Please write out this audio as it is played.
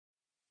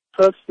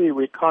Firstly,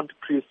 we can't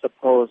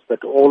presuppose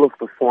that all of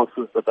the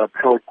forces that are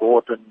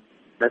pro-Gordhan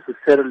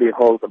necessarily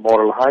hold the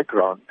moral high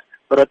ground.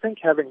 But I think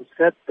having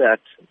said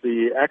that,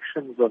 the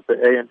actions of the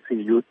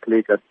ANC Youth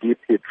League are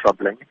deeply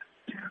troubling.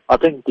 I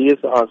think these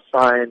are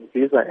signs,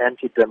 these are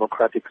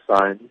anti-democratic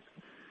signs,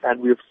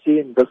 and we've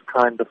seen this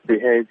kind of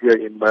behavior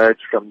emerge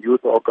from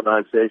youth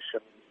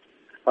organizations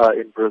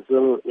in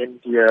Brazil,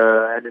 India,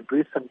 and in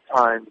recent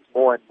times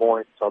more and more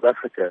in South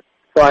Africa.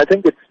 So I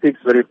think it speaks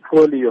very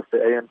poorly of the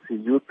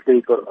ANC Youth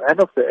League and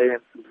of the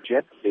ANC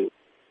generally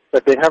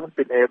that they haven't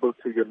been able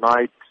to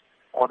unite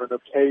on an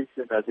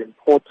occasion as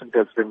important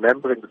as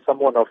remembering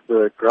someone of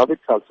the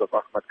gravitas of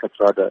Ahmed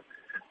Kathrada.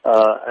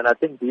 And I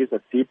think these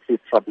are deeply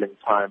troubling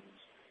times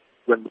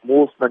when the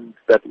movement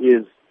that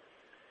is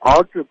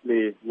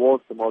arguably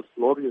was the most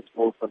glorious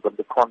movement on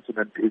the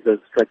continent is as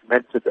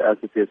fragmented as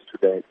it is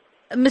today.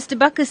 Mr.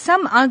 Buccus,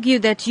 some argue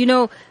that,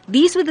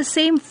 these were the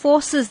same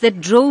forces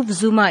that drove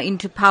Zuma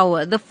into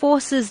power, the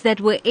forces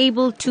that were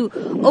able to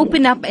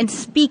open up and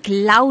speak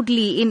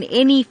loudly in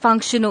any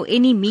function or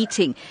any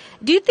meeting.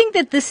 Do you think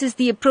that this is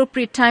the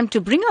appropriate time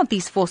to bring out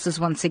these forces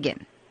once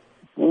again?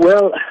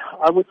 Well,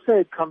 I would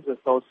say it comes as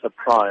no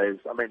surprise.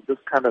 I mean, this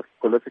kind of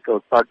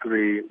political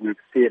thuggery we've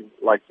seen,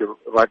 like you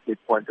rightly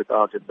pointed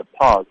out, in the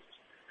past.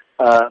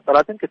 But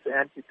I think it's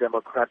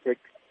anti-democratic.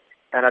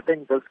 And I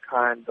think this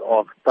kind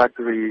of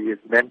thuggery is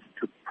meant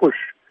to push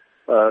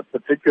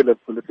particular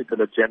political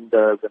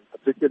agendas and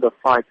particular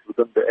fights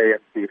within the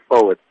ANC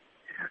forward.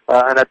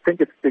 And I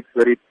think it speaks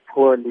very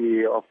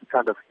poorly of the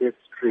kind of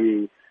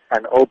history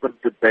and open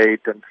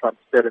debate and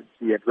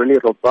transparency and really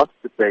robust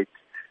debate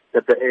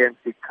that the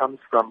ANC comes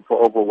from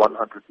for over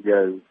 100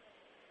 years.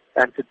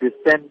 And to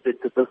descend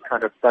into this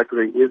kind of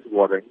thuggery is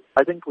worrying.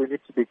 I think we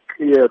need to be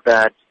clear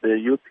that the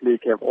Youth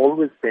League have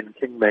always been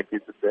kingmakers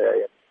in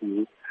the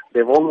ANC.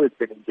 They've always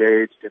been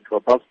engaged in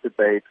robust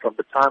debate from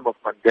the time of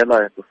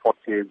Mandela in the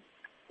 40s,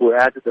 who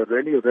added a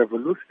really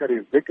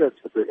revolutionary vigor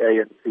to the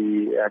ANC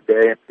and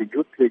the ANC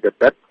Youth League at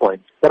that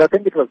point. But I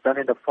think it was done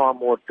in a far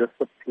more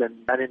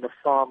disciplined and in a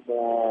far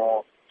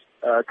more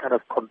kind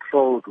of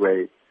controlled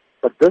way.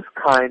 But this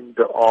kind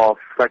of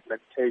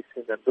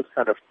fragmentation and this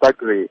kind of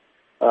thuggery,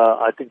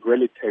 I think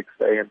really takes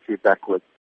the ANC backwards.